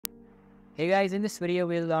Hey guys, in this video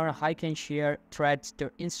we'll learn how you can share threads to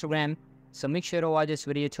Instagram. So make sure to watch this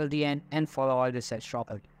video till the end and follow all the steps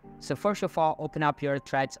properly. So first of all, open up your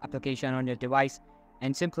Threads application on your device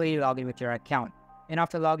and simply log in with your account. And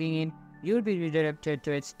after logging in, you'll be redirected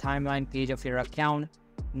to its timeline page of your account.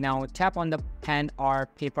 Now tap on the pen or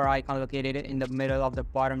paper icon located in the middle of the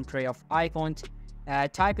bottom tray of icons.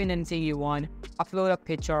 Type in anything you want, upload a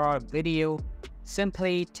picture or video.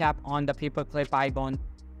 Simply tap on the paperclip icon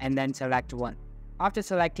and then select one. After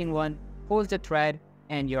selecting one, post the thread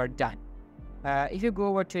and you're done. If you go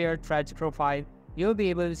over to your Threads profile, you'll be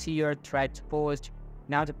able to see your Threads post.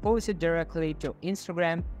 Now to post it directly to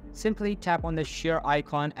Instagram, simply tap on the share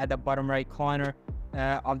icon at the bottom right corner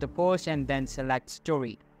of the post and then select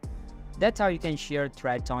story. That's how you can share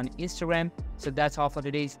threads on Instagram. So that's all for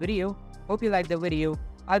today's video. Hope you liked the video.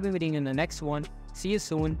 I'll be meeting you in the next one. See you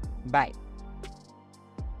soon. Bye.